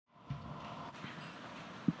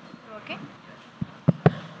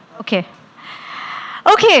Okay. Okay.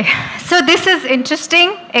 Okay, so this is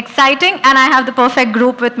interesting, exciting, and I have the perfect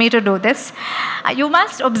group with me to do this. You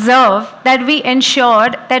must observe that we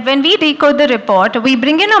ensured that when we decode the report, we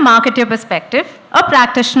bring in a marketer perspective, a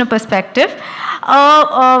practitioner perspective,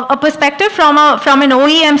 a perspective from an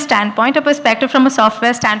OEM standpoint, a perspective from a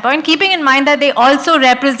software standpoint, keeping in mind that they also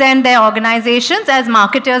represent their organizations as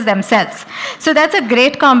marketers themselves. So that's a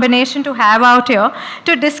great combination to have out here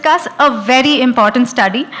to discuss a very important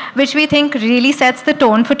study, which we think really sets the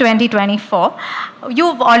tone for 2024.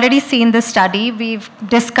 You've already seen this study. We've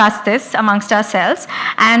discussed this amongst ourselves.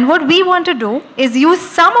 And what we want to do is use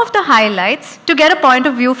some of the highlights to get a point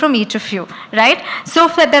of view from each of you, right? So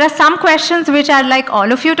there are some questions which I'd like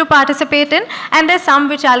all of you to participate in, and there's some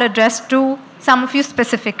which I'll address to some of you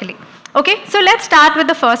specifically. Okay, so let's start with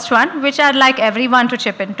the first one, which I'd like everyone to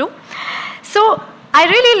chip into. So I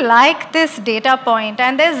really like this data point,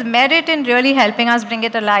 and there's merit in really helping us bring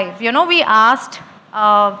it alive. You know, we asked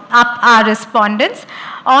our respondents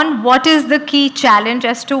on what is the key challenge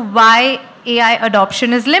as to why AI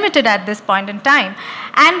adoption is limited at this point in time.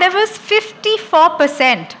 And there was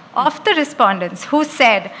 54% of the respondents who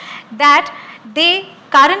said that they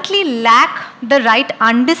currently lack the right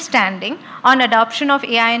understanding on adoption of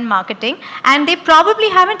AI in marketing, and they probably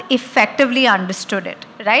haven't effectively understood it,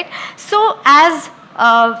 right? So as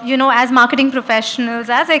as marketing professionals,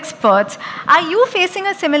 as experts, are you facing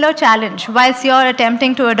a similar challenge whilst you're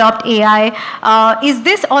attempting to adopt AI? Is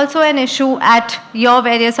this also an issue at your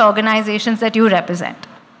various organizations that you represent?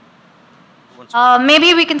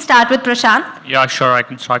 Maybe we can start with Prashant. Yeah, sure, I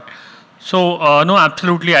can start. So, no,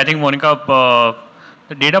 absolutely. I think, Monica,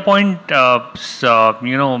 the data point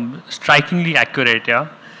is, strikingly accurate, yeah.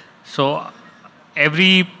 So,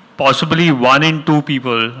 every possibly 1 in 2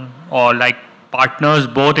 people, or like partners,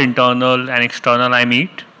 both internal and external, I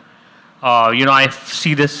meet, I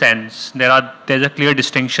see this sense. There's a clear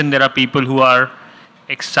distinction. There are people who are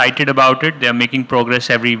excited about it. They're making progress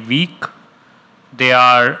every week. They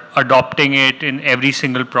are adopting it in every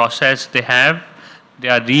single process they have. They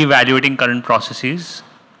are reevaluating current processes.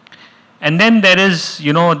 And then there is,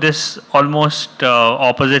 this almost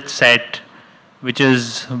opposite set, which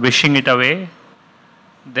is wishing it away.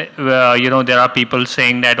 There are people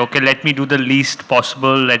saying that, okay, let me do the least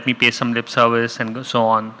possible, let me pay some lip service and so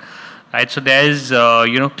on, right? So there is,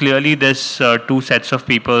 clearly this 2 sets of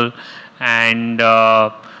people, and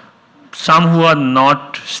some who are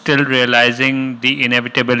not still realizing the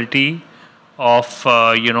inevitability of,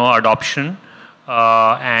 adoption,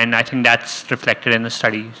 and I think that's reflected in the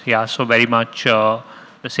study. Yeah, so very much the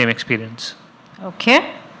same experience.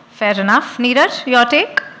 Okay, fair enough. Neeraj, your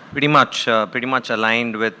take? Pretty much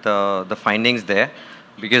aligned with the findings there,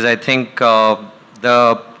 because I think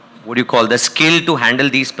the skill to handle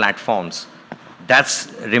these platforms, that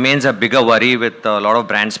remains a bigger worry with a lot of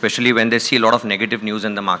brands, especially when they see a lot of negative news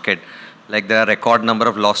in the market. Like there are record number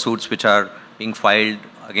of lawsuits which are being filed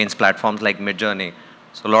against platforms like Midjourney.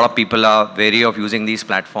 So a lot of people are wary of using these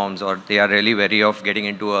platforms, or they are really wary of getting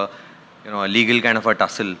into a legal kind of a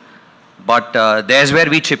tussle. But there's where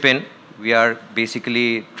we chip in. We are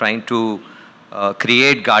basically trying to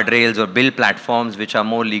create guardrails or build platforms which are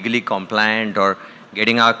more legally compliant, or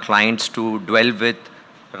getting our clients to dwell with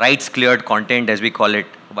rights-cleared content, as we call it,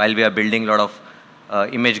 while we are building a lot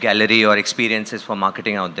of image gallery or experiences for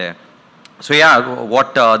marketing out there. So yeah,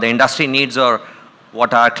 what the industry needs, or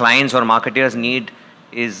what our clients or marketers need,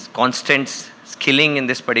 is constant skilling in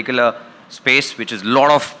this particular space, which is a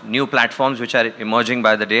lot of new platforms which are emerging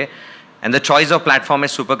by the day. And the choice of platform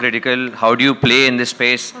is super critical. How do you play in this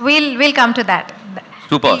space? We'll come to that.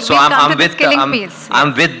 Super. So I'm with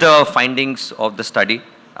the findings of the study.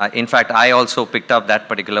 In fact, I also picked up that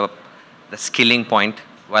particular the skilling point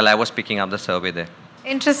while I was picking up the survey there.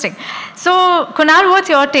 Interesting. So Kunal, what's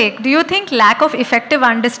your take? Do you think lack of effective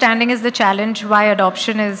understanding is the challenge why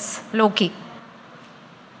adoption is low-key?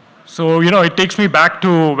 So, it takes me back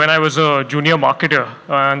to when I was a junior marketer,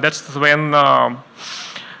 and that's when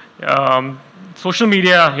social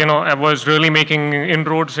media, was really making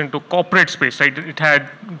inroads into corporate space, right? It had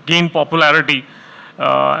gained popularity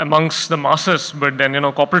amongst the masses, but then,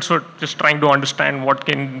 corporates were just trying to understand what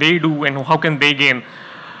can they do and how can they gain.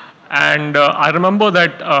 And I remember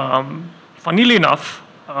that, funnily enough,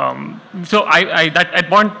 that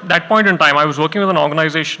point in time, I was working with an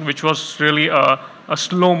organization which was really a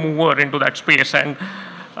slow mover into that space. And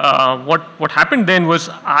what happened then was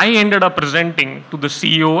I ended up presenting to the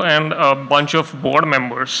CEO and a bunch of board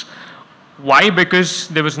members. Why? Because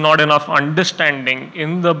there was not enough understanding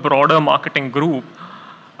in the broader marketing group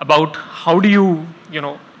about how do you,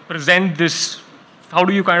 present this how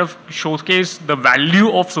do you kind of showcase the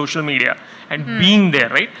value of social media and being there,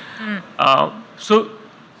 right? So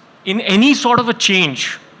in any sort of a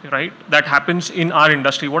change, right, that happens in our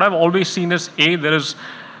industry, what I've always seen is, there is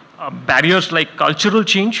barriers like cultural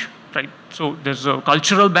change, right? So there's a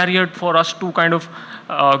cultural barrier for us to kind of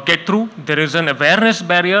get through. There is an awareness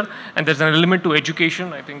barrier, and there's an element to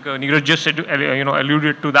education. I think Neeraj just said,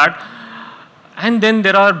 alluded to that. And then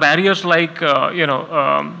there are barriers like,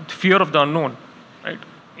 fear of the unknown, right?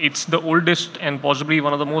 It's the oldest and possibly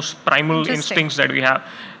one of the most primal instincts that we have.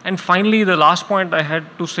 And finally, the last point I had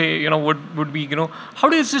to say, would be, how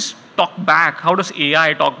does this talk back? How does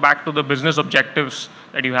AI talk back to the business objectives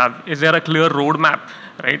that you have? Is there a clear roadmap,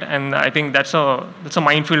 right? And I think that's a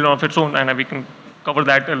minefield of its own, and we can cover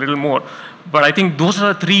that a little more. But I think those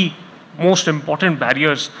are the three most important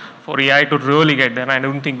barriers for AI to really get there. And I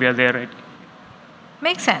don't think we are there right.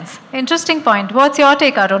 Makes sense. Interesting point. What's your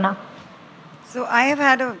take, Aruna? So I have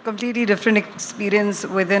had a completely different experience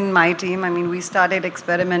within my team. I mean, we started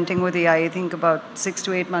experimenting with AI, I think, about 6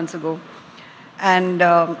 to 8 months ago. And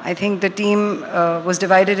I think the team was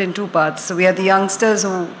divided in two parts. So we had the youngsters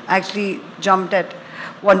who actually jumped at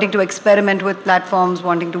wanting to experiment with platforms,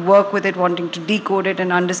 wanting to work with it, wanting to decode it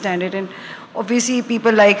and understand it. And obviously,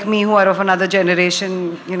 people like me who are of another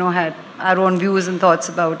generation, had our own views and thoughts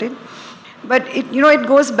about it. But it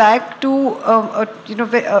goes back to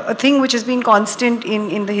a thing which has been constant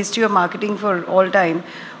in the history of marketing for all time.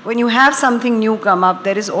 When you have something new come up,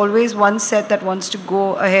 there is always one set that wants to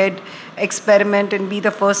go ahead, experiment, and be the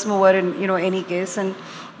first mover in any case. And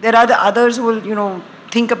there are the others who will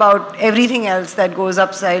think about everything else that goes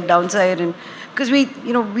upside, downside, and because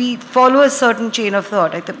we follow a certain chain of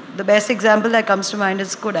thought. Like the best example that comes to mind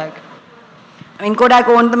is Kodak. I mean, Kodak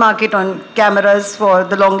owned the market on cameras for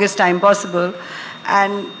the longest time possible.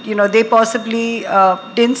 And, they possibly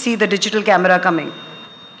didn't see the digital camera coming.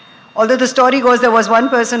 Although the story goes, there was one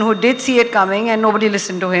person who did see it coming and nobody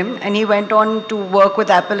listened to him. And he went on to work with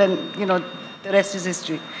Apple and, the rest is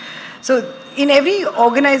history. So in every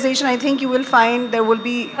organization, I think you will find there will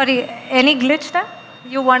be... Sorry, any glitch there?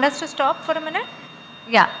 You want us to stop for a minute?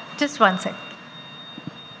 Yeah, just one sec.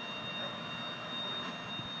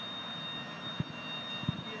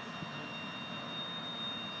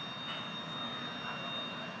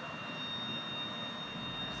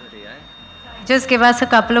 Just give us a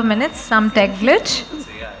couple of minutes, some tech glitch.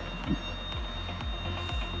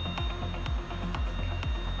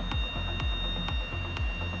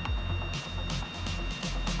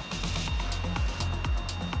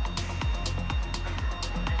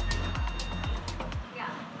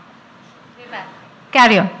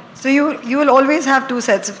 Carry on. So you will always have two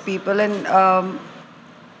sets of people, and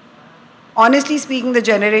honestly speaking, the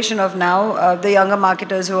generation of now, the younger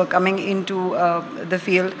marketers who are coming into the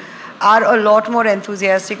field, are a lot more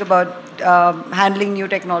enthusiastic about handling new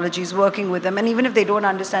technologies, working with them, and even if they don't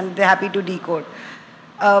understand, they're happy to decode.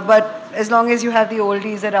 But as long as you have the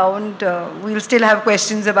oldies around, we'll still have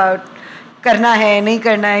questions about karna hai, nahi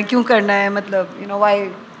karna hai, kyun karna hai, matlab,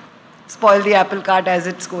 why spoil the apple cart as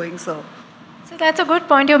it's going, so that's a good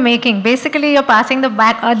point you're making. Basically, you're passing the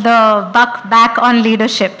buck back on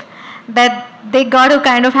leadership. That they got to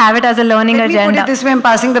kind of have it as a learning agenda. Let me put it this way, I'm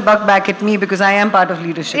passing the buck back at me because I am part of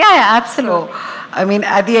leadership. Yeah, absolutely. So, I mean,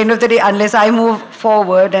 at the end of the day, unless I move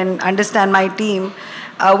forward and understand my team,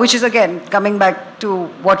 which is again, coming back to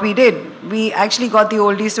what we did, we actually got the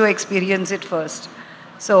oldies to experience it first.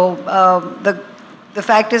 So the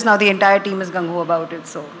fact is now the entire team is gung-ho about it.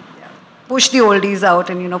 So yeah, push the oldies out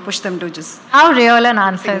and, push them to just... How real an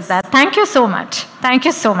answer is that? Thank you so much. Thank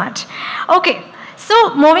you so much. Okay.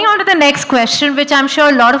 So moving on to the next question, which I'm sure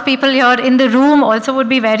a lot of people here in the room also would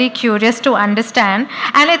be very curious to understand.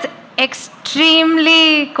 And it's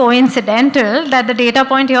extremely coincidental that the data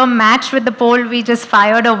point here matched with the poll we just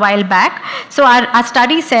fired a while back. So our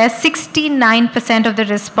study says 69% of the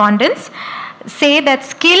respondents say that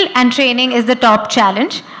skill and training is the top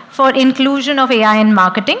challenge for inclusion of AI in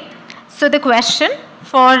marketing. So the question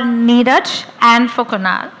for Neeraj and for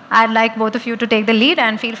Kunal, I'd like both of you to take the lead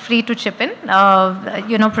and feel free to chip in,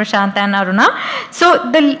 Prashant and Aruna.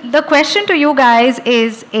 So the question to you guys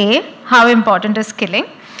is A, how important is skilling?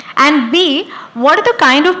 And B, what are the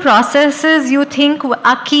kind of processes you think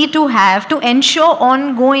are key to have to ensure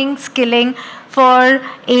ongoing skilling for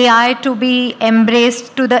AI to be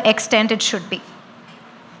embraced to the extent it should be?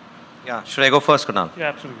 Yeah, should I go first, Kunal? Yeah,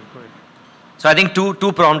 absolutely. Go ahead. So I think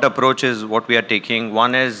two-pronged approach is what we are taking.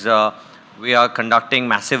 One is we are conducting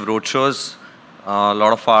massive roadshows. A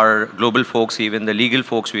lot of our global folks, even the legal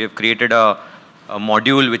folks, we have created a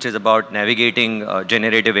module which is about navigating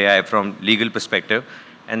generative AI from legal perspective.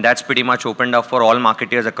 And that's pretty much opened up for all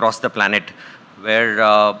marketeers across the planet, where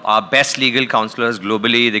our best legal counselors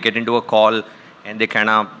globally, they get into a call and they kind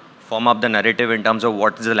of form up the narrative in terms of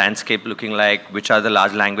what is the landscape looking like, which are the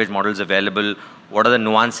large language models available, what are the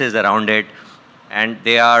nuances around it. And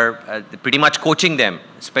they are pretty much coaching them,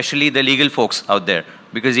 especially the legal folks out there,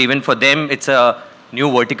 because even for them, it's a new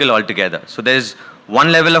vertical altogether. So there's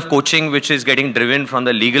one level of coaching which is getting driven from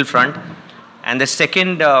the legal front. And the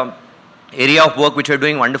second area of work which we're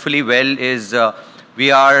doing wonderfully well is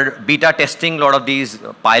we are beta testing a lot of these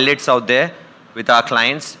pilots out there with our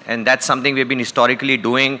clients. And that's something we've been historically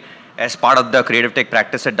doing as part of the creative tech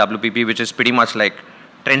practice at WPP, which is pretty much like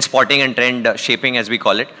trend spotting and trend shaping, as we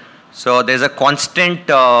call it. So there's a constant,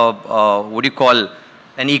 what do you call,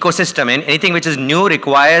 an ecosystem. And anything which is new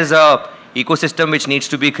requires a ecosystem which needs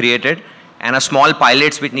to be created and a small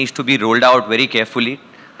pilots which needs to be rolled out very carefully.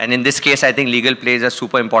 And in this case, I think legal plays a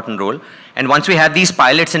super important role. And once we have these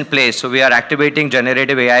pilots in place, so we are activating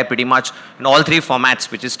generative AI pretty much in all three formats,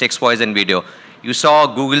 which is text, voice, and video. You saw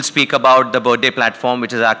Google speak about the birthday platform,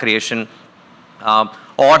 which is our creation,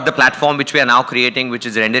 or the platform which we are now creating, which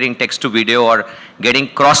is rendering text to video or getting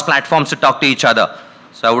cross-platforms to talk to each other.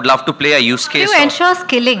 So I would love to play a use case. How do you ensure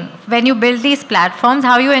skilling when you build these platforms?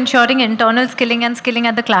 How are you ensuring internal skilling and skilling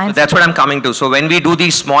at the client? So that's what I'm coming to. So when we do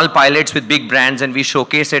these small pilots with big brands and we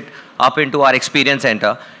showcase it up into our experience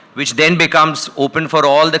center, which then becomes open for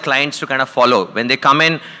all the clients to kind of follow. When they come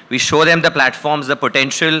in, we show them the platforms, the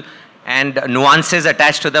potential and nuances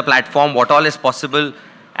attached to the platform, what all is possible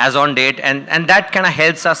as on date, and that kind of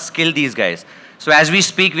helps us skill these guys. So as we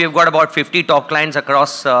speak, we've got about 50 top clients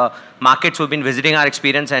across markets who've been visiting our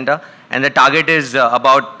experience center, and the target is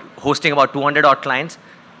about hosting about 200 odd clients,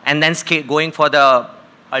 and then going for the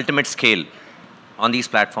ultimate scale on these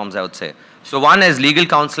platforms, I would say. So one is legal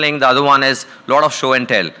counseling, the other one is a lot of show and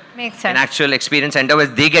tell. Makes sense. An actual experience center where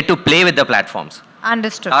they get to play with the platforms.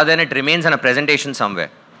 Understood. Rather than it remains in a presentation somewhere.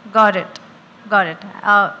 Got it. Got it.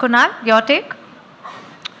 Kunal, your take?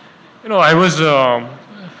 You know, I was,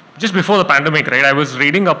 just before the pandemic, right, I was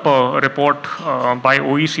reading up a report by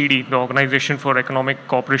OECD, the Organization for Economic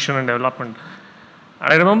Cooperation and Development.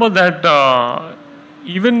 And I remember that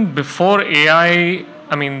even before AI,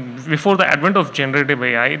 I mean, before the advent of generative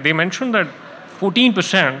AI, they mentioned that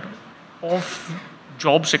 14% of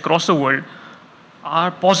jobs across the world are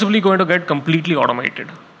possibly going to get completely automated.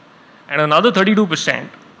 And another 32%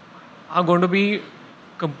 are going to be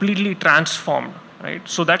completely transformed, right?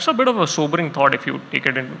 So that's a bit of a sobering thought if you take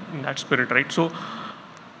it in that spirit, right? So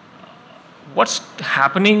what's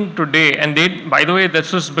happening today, and by the way,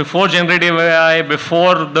 this was before generative AI,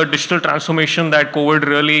 before the digital transformation that COVID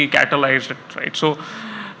really catalyzed it, right? So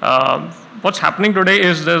what's happening today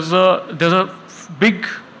is there's a big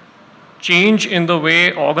change in the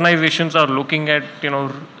way organizations are looking at,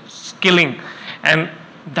 skilling, and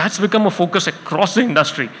that's become a focus across the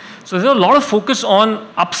industry. So there's a lot of focus on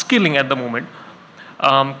upskilling at the moment.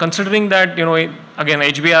 Considering that, again,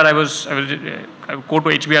 HBR, I would quote to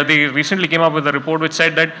HBR, they recently came up with a report which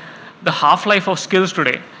said that the half-life of skills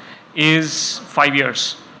today is 5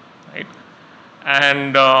 years, right?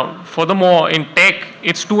 And furthermore, in tech,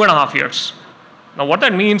 it's 2.5 years. Now, what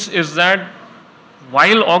that means is that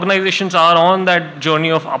while organizations are on that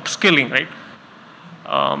journey of upskilling, right?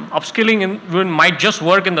 Upskilling might just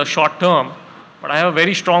work in the short term, but I have a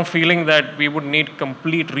very strong feeling that we would need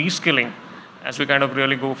complete reskilling as we kind of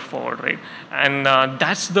really go forward, right? And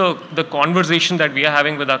that's the conversation that we are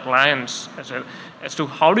having with our clients as well, as to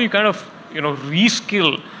how do you kind of,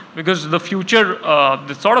 reskill, because the future,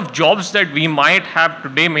 the sort of jobs that we might have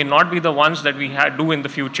today may not be the ones that we do in the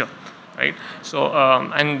future, right? So,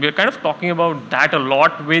 and we're kind of talking about that a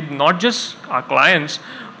lot with not just our clients,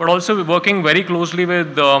 but also working very closely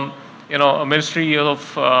with, a Ministry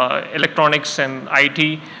of Electronics and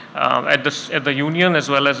IT at the union as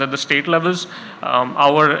well as at the state levels.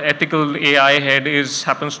 Our ethical AI head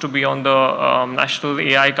happens to be on the National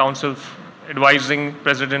AI Council advising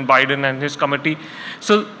President Biden and his committee.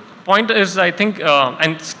 So point is, I think,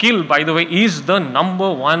 and skill, by the way, is the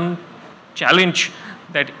 #1 challenge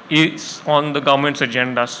that is on the government's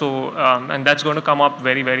agenda. So, and that's going to come up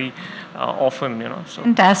very, very often, So.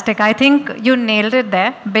 Fantastic. I think you nailed it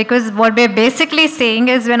there, because what we're basically saying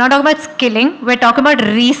is we're not talking about skilling, we're talking about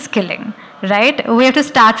reskilling, right? We have to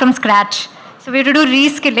start from scratch. So we have to do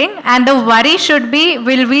reskilling, and the worry should be,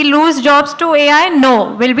 will we lose jobs to AI?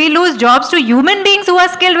 No. Will we lose jobs to human beings who are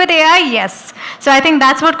skilled with AI? Yes. So I think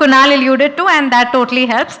that's what Kunal alluded to, and that totally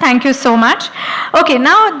helps. Thank you so much. Okay,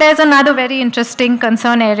 now there's another very interesting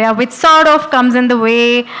concern area which sort of comes in the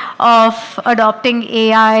way of adopting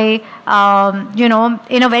AI,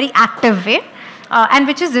 in a very active way. and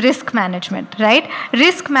which is risk management, right?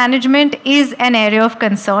 Risk management is an area of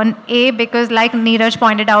concern, because like Neeraj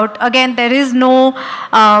pointed out, again, there is no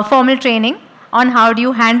formal training on how do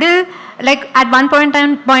you handle, like at one point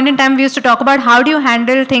in time, we used to talk about how do you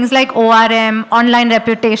handle things like ORM, online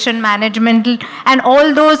reputation management, and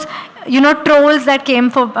all those trolls that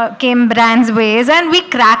came brands' ways, and we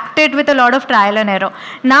cracked it with a lot of trial and error.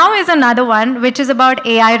 Now is another one which is about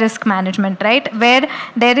AI risk management, right? Where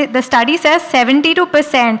the study says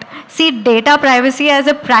 72% see data privacy as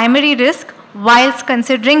a primary risk whilst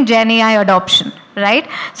considering Gen AI adoption, right?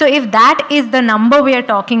 So if that is the number we are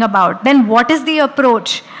talking about, then what is the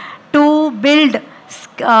approach to build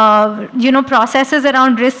processes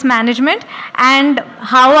around risk management, and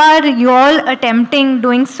how are you all attempting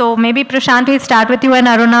doing so? Maybe Prashant, we'll start with you, and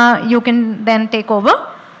Aruna, you can then take over.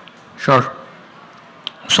 Sure.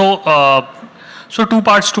 So, so two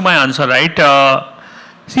parts to my answer, right?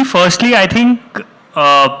 See, firstly, I think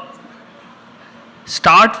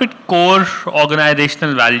start with core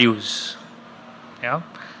organizational values, yeah,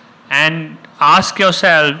 and ask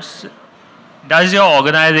yourselves, does your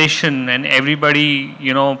organization and everybody,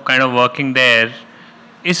 kind of working there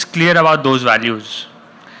is clear about those values?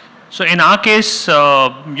 So in our case, in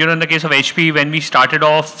the case of HP, when we started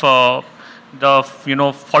off the,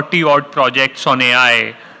 40 odd projects on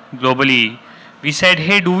AI globally, we said,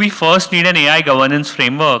 hey, do we first need an AI governance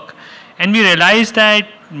framework? And we realized that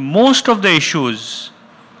most of the issues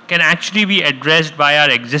can actually be addressed by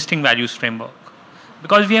our existing values framework,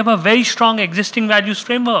 because we have a very strong existing values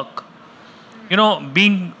framework.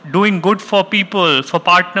 Doing good for people, for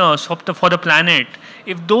partners, for the planet.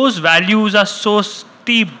 If those values are so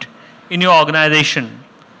steeped in your organization,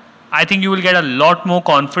 I think you will get a lot more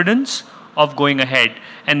confidence of going ahead,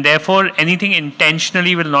 and therefore anything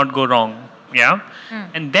intentionally will not go wrong. Yeah.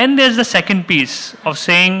 And then there's the second piece of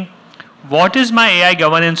saying, what is my AI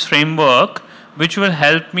governance framework which will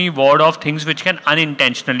help me ward off things which can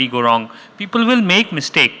unintentionally go wrong? People will make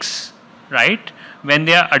mistakes, right, when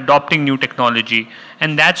they are adopting new technology.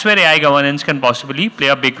 And that's where AI governance can possibly play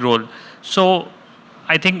a big role. So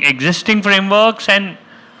I think existing frameworks, and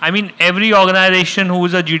I mean every organization who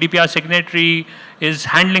is a GDPR signatory is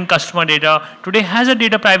handling customer data today has a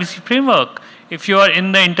data privacy framework. If you are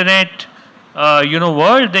in the internet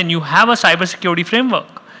world, then you have a cybersecurity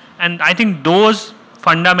framework. And I think those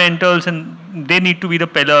fundamentals, and they need to be the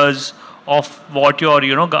pillars of what your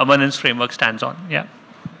governance framework stands on. Yeah.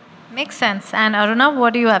 Makes sense. And Aruna,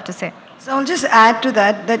 what do you have to say? So I'll just add to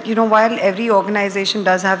that, while every organization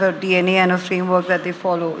does have a DNA and a framework that they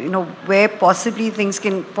follow, where possibly things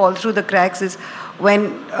can fall through the cracks is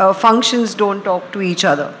when functions don't talk to each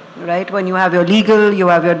other, right? When you have your legal, you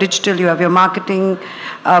have your digital, you have your marketing,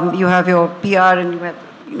 you have your PR, and you have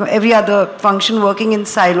every other function working in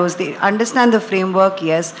silos. They understand the framework,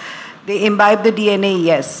 yes. They imbibe the DNA,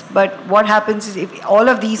 yes. But what happens is if all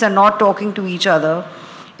of these are not talking to each other,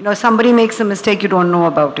 somebody makes a mistake, you don't know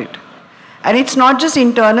about it. And it's not just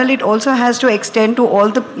internal, it also has to extend to all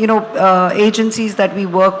the, agencies that we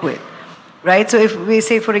work with, right? So if we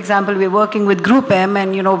say, for example, we're working with Group M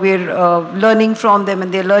and, we're learning from them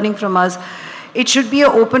and they're learning from us, it should be an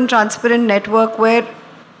open, transparent network where,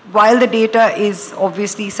 while the data is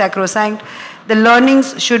obviously sacrosanct, the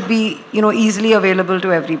learnings should be, easily available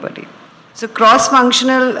to everybody. So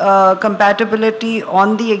cross-functional compatibility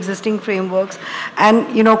on the existing frameworks and,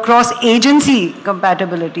 cross-agency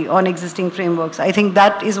compatibility on existing frameworks. I think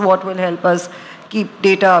that is what will help us keep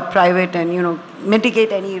data private and,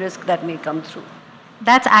 mitigate any risk that may come through.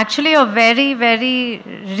 That's actually a very, very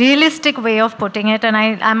realistic way of putting it. And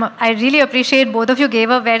I really appreciate both of you gave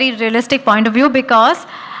a very realistic point of view, because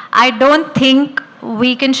I don't think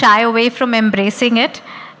we can shy away from embracing it,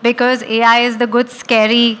 because AI is the good,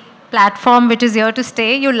 scary platform which is here to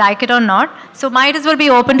stay, you like it or not. So might as well be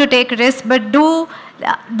open to take risks, but do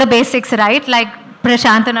the basics right, like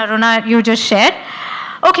Prashant and Aruna, you just shared.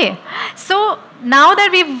 Okay, so now that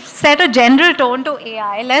we've set a general tone to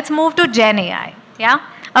AI, let's move to Gen AI. Yeah?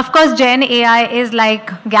 Of course, Gen AI is like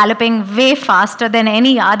galloping way faster than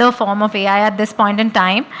any other form of AI at this point in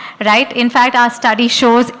time, right? In fact, our study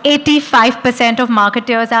shows 85% of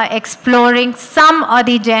marketers are exploring some or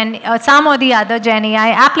the other Gen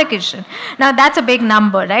AI application. Now, that's a big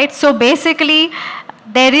number, right? So basically,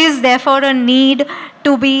 there is therefore a need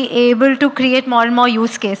to be able to create more and more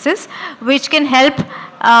use cases which can help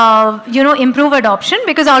improve adoption,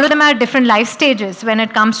 because all of them are at different life stages when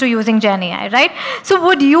it comes to using Gen AI, right? So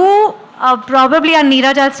would you probably, and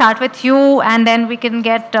Neeraj, I'll start with you, and then we can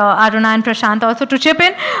get Aruna and Prashant also to chip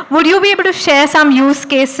in. Would you be able to share some use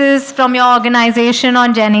cases from your organization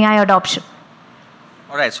on Gen AI adoption?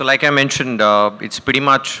 All right, so like I mentioned, it's pretty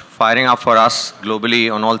much firing up for us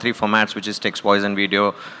globally on all three formats, which is text, voice, and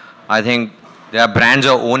video. I think there are brands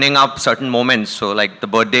are owning up certain moments. So like the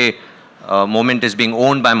birthday moment is being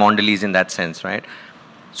owned by Mondelez in that sense, right?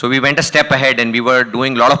 So we went a step ahead and we were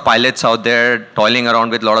doing a lot of pilots out there, toiling around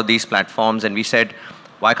with a lot of these platforms. And we said,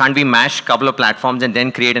 why can't we mash a couple of platforms and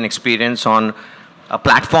then create an experience on a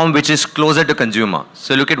platform which is closer to consumer?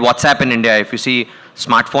 So look at WhatsApp in India. If you see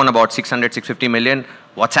smartphone about 600, 650 million,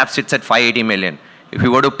 WhatsApp sits at 580 million. If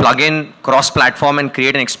you were to plug in cross-platform and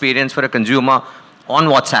create an experience for a consumer on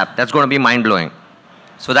WhatsApp, that's going to be mind-blowing.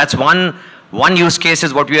 So that's one use case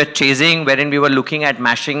is what we are chasing, wherein we were looking at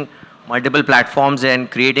mashing multiple platforms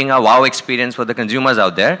and creating a wow experience for the consumers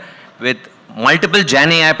out there with multiple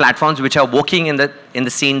Gen AI platforms which are working in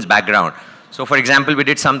the scenes background. So for example, we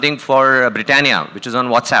did something for Britannia, which is on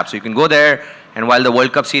WhatsApp. So you can go there, and while the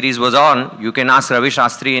World Cup series was on, you can ask Ravi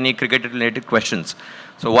Shastri any cricket-related questions.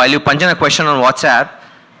 So while you punch in a question on WhatsApp,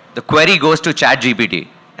 the query goes to ChatGPT.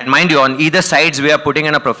 And mind you, on either sides, we are putting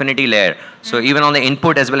in a profanity layer. So even on the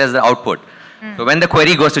input as well as the output. So when the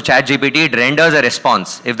query goes to ChatGPT, it renders a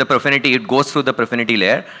response. If the profanity, it goes through the profanity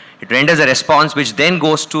layer. It renders a response which then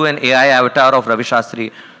goes to an AI avatar of Ravi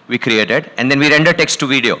Shastri we created. And then we render text to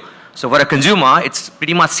video. So for a consumer, it's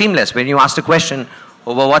pretty much seamless. When you ask a question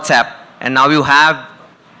over WhatsApp, and now you have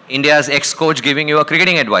India's ex-coach giving you a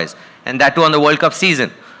cricketing advice. And that too on the World Cup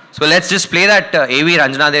season. So let's just play that AV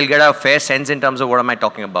Ranjana. They'll get a fair sense in terms of what am I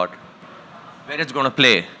talking about. Where it's going to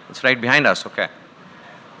play. It's right behind us. Okay.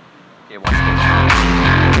 Okay, watch this.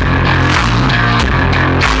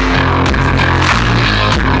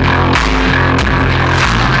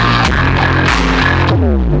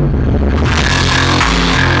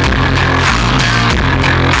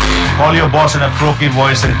 Call your boss in a croaky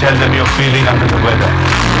voice and tell them you're feeling under the weather.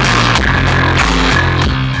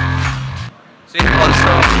 So it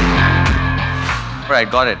also, right,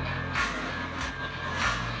 got it.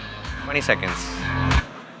 20 seconds.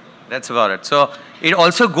 That's about it. So it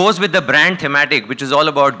also goes with the brand thematic, which is all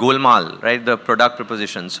about Golmaal, right? The product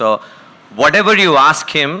proposition. So whatever you ask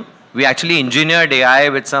him, we actually engineered AI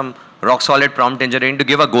with some rock solid prompt engineering to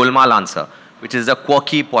give a Golmaal answer, which is a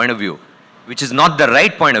quirky point of view, which is not the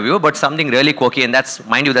right point of view, but something really quirky. And that's,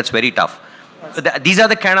 mind you, that's very tough. So these are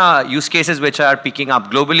the kind of use cases which are picking up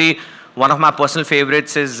globally. One of my personal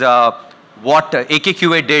favorites is what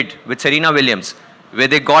AKQA did with Serena Williams, where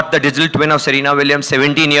they got the digital twin of Serena Williams,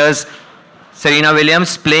 17 years, Serena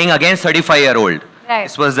Williams playing against 35-year-old. Right.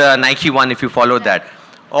 This was the Nike one, if you followed that.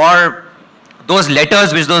 Or those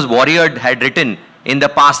letters which those warriors had written in the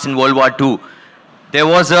past in World War II. There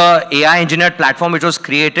was a AI engineered platform which was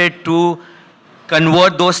created to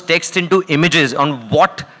convert those texts into images on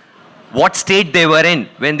what state they were in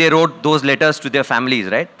when they wrote those letters to their families,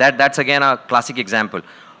 right? That's again a classic example.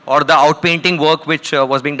 Or the outpainting work which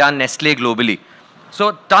was being done Nestle globally.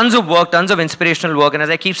 So tons of work, tons of inspirational work. And as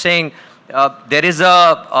I keep saying, there is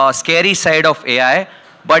a scary side of AI,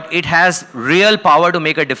 but it has real power to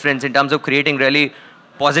make a difference in terms of creating really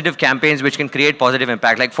positive campaigns which can create positive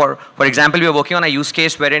impact. Like for example, we are working on a use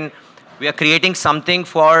case wherein we are creating something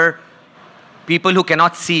for people who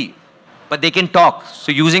cannot see, but they can talk.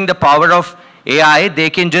 So using the power of AI, they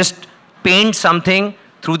can just paint something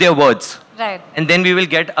through their words. Right. And then we will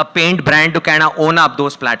get a paint brand to kind of own up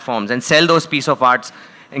those platforms and sell those piece of arts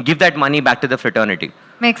and give that money back to the fraternity.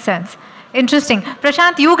 Makes sense. Interesting.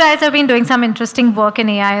 Prashant, you guys have been doing some interesting work in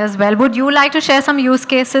AI as well. Would you like to share some use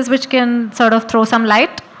cases which can sort of throw some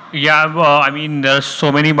light? Yeah, I mean, there's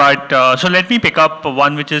so many, but so let me pick up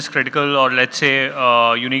one which is critical or let's say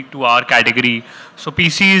unique to our category. So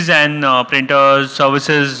PCs and printers,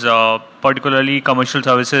 services, particularly commercial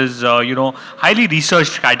services, highly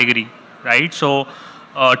researched category, right? So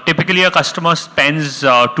typically a customer spends 2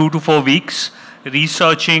 to 4 weeks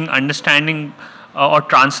researching, understanding or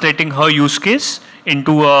translating her use case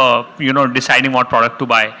into deciding what product to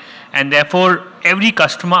buy. And therefore, every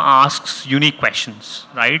customer asks unique questions,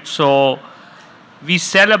 right? So we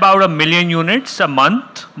sell about 1 million units a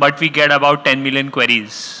month, but we get about 10 million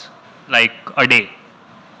queries, like a day,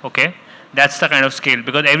 okay? That's the kind of scale,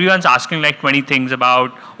 because everyone's asking like 20 things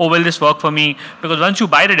about, oh, will this work for me? Because once you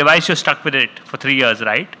buy the device, you're stuck with it for 3 years,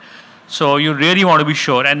 right? So you really want to be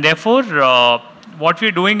sure. And therefore, what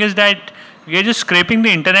we're doing is that we are just scraping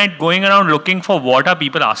the internet, going around looking for what are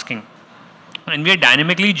people asking. And we are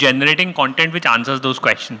dynamically generating content which answers those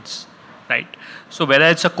questions, right? So whether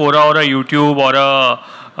it's a Quora or a YouTube or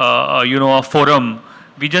a forum,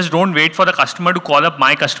 we just don't wait for the customer to call up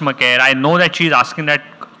my customer care. I know that she's asking that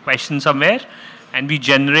question somewhere, and we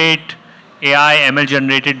generate AI, ML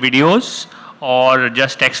generated videos or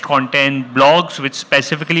just text content, blogs which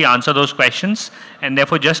specifically answer those questions and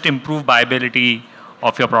therefore just improve viability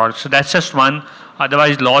of your product. So that's just one.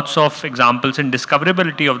 Otherwise, lots of examples in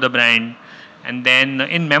discoverability of the brand. And then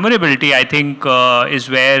in memorability, I think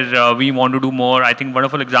is where we want to do more. I think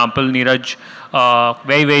wonderful example, Neeraj,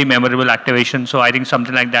 very, very memorable activation. So I think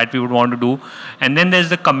something like that we would want to do. And then there's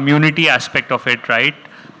the community aspect of it, right?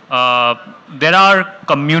 There are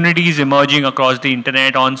communities emerging across the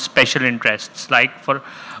internet on special interests, like for,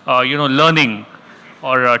 learning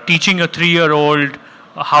or teaching a 3-year-old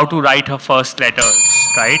how to write her first letters,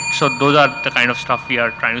 right? So those are the kind of stuff we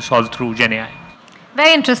are trying to solve through GenAI.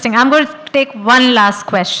 Very interesting. I'm going to take one last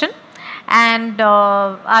question. And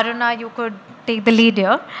Aruna, you could take the lead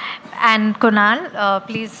here. And Kunal,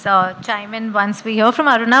 please chime in once we hear from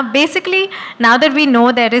Aruna. Basically, now that we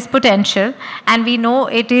know there is potential and we know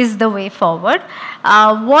it is the way forward,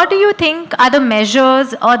 what do you think are the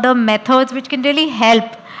measures or the methods which can really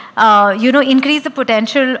help increase the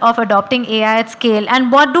potential of adopting AI at scale? And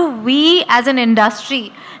what do we as an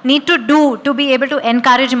industry need to do to be able to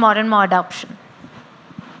encourage more and more adoption?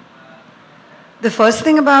 The first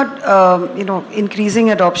thing about increasing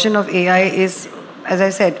adoption of AI is, as I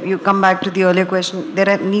said, you come back to the earlier question,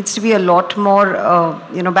 there needs to be a lot more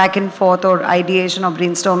back and forth or ideation or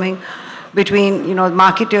brainstorming between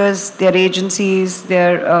marketers, their agencies,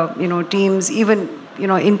 their teams, even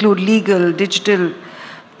include legal, digital,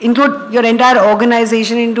 include your entire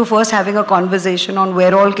organization into first having a conversation on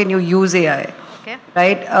where all can you use AI. Okay.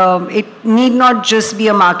 Right? It need not just be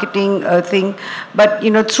a marketing thing, but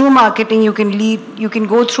through marketing you can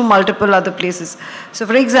go through multiple other places. So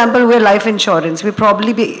for example, we're life insurance. We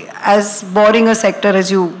probably be as boring a sector as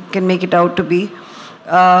you can make it out to be. For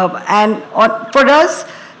us,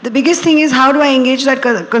 the biggest thing is how do I engage that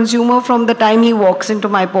consumer from the time he walks into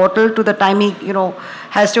my portal to the time he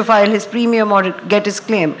has to file his premium or get his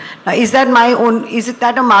claim. Now, is that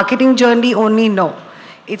a marketing journey only? No.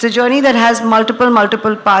 It's a journey that has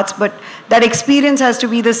multiple parts, but that experience has to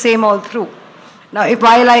be the same all through. Now,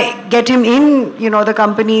 while I get him in, the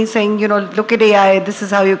company saying, look at AI, this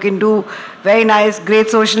is how you can do, very nice, great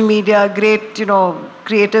social media, great,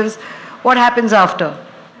 creatives, what happens after?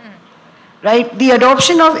 Right? The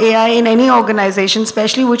adoption of AI in any organization,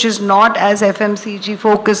 especially which is not as FMCG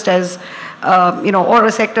focused as, or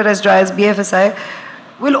a sector as dry as BFSI,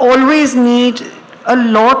 will always need a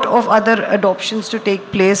lot of other adoptions to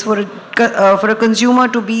take place for a consumer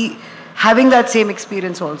to be having that same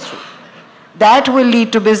experience also. That will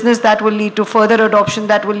lead to business, that will lead to further adoption,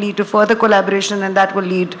 that will lead to further collaboration, and that will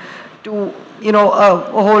lead to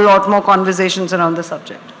a whole lot more conversations around the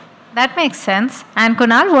subject. That makes sense. And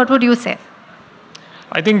Kunal, what would you say?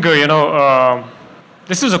 I think,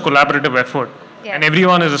 this is a collaborative effort, and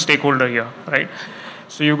everyone is a stakeholder here, right?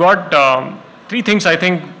 So you got 3 things I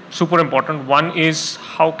think super important. One is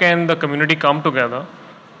how can the community come together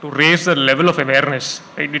to raise the level of awareness,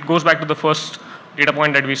 right? It goes back to the first data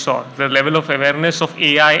point that we saw, the level of awareness of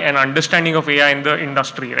AI and understanding of AI in the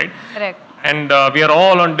industry, right? Correct. And we are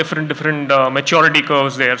all on different maturity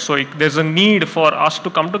curves there. So there's a need for us to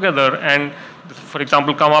come together and, for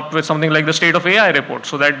example, come up with something like the State of AI report,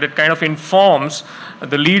 so that it kind of informs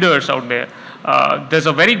the leaders out there. There's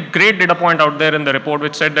a very great data point out there in the report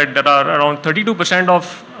which said that there are around 32%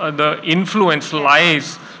 of the influence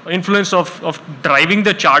of driving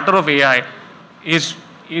the charter of AI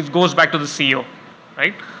goes back to the CEO,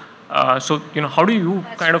 right? So how do you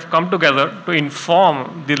kind of come together to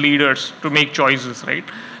inform the leaders to make choices, right?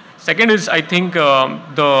 Second is, I think,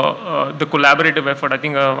 the collaborative effort. I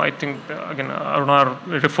think again, Aruna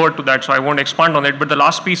referred to that, so I won't expand on it. But the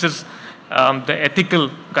last piece is the ethical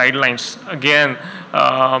guidelines. Again,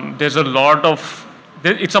 there's a lot of,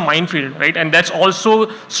 it's a minefield, right? And that's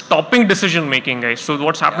also stopping decision making, guys. So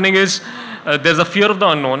what's happening is there's a fear of the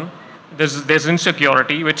unknown. There's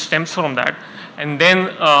insecurity which stems from that. And then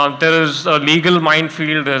there is a legal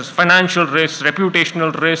minefield. There's financial risks,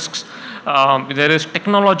 reputational risks. There is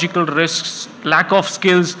technological risks, lack of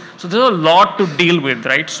skills. So there's a lot to deal with,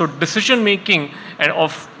 right? So decision making and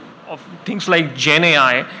of things like Gen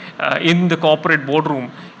AI in the corporate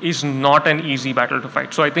boardroom is not an easy battle to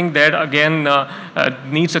fight. So I think that again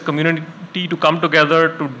needs a community to come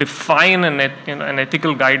together to define an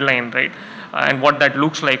ethical guideline, right? And what that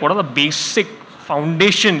looks like. What are the basic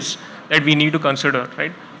foundations that we need to consider,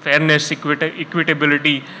 right? Fairness,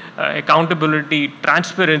 equitability, accountability,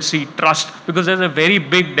 transparency, trust, because there's a very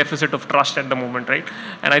big deficit of trust at the moment, right?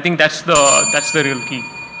 And I think that's the real key.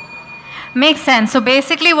 Makes sense. So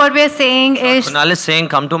basically what we're saying is... Kunal is saying,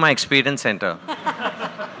 come to my experience center.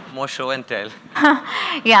 more show and tell.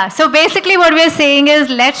 Yeah, so basically what we're saying is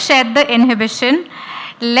let's shed the inhibition.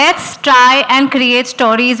 Let's try and create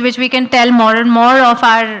stories which we can tell more and more of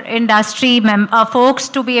our industry folks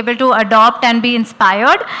to be able to adopt and be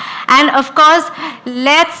inspired. And of course,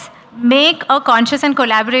 let's make a conscious and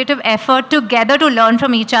collaborative effort together to learn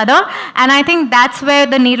from each other. And I think that's where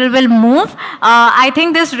the needle will move. I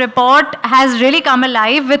think this report has really come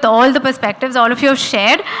alive with all the perspectives all of you have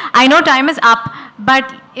shared. I know time is up,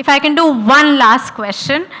 but if I can do one last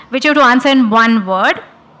question, which you have to answer in one word,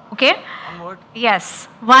 okay? One word? Yes,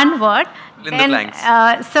 one word. Fill in the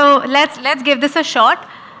blanks. So let's give this a shot.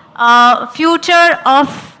 Future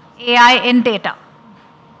of AI in data.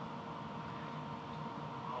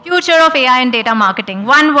 Future of AI in data marketing.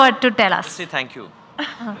 One word to tell us. Say thank you.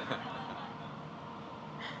 I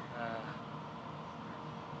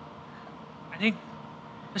think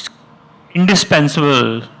it's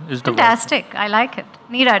indispensable is the word. Fantastic. I like it.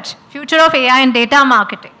 Neeraj, future of AI in data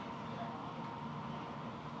marketing.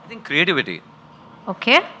 I think creativity.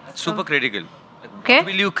 Okay. That's super critical. Okay. What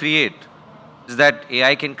will you create? Is that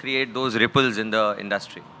AI can create those ripples in the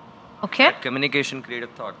industry. Okay. Communication, creative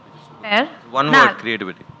thought. Fair. One Nag. word,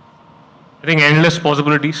 creativity. I think endless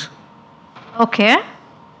possibilities. Okay.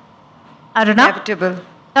 Aruna? Inevitable.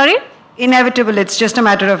 Sorry? Inevitable. It's just a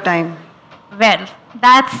matter of time. Well,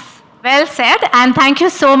 that's well said. And thank you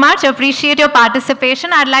so much. Appreciate your participation.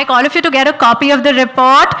 I'd like all of you to get a copy of the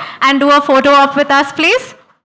report and do a photo op with us, please.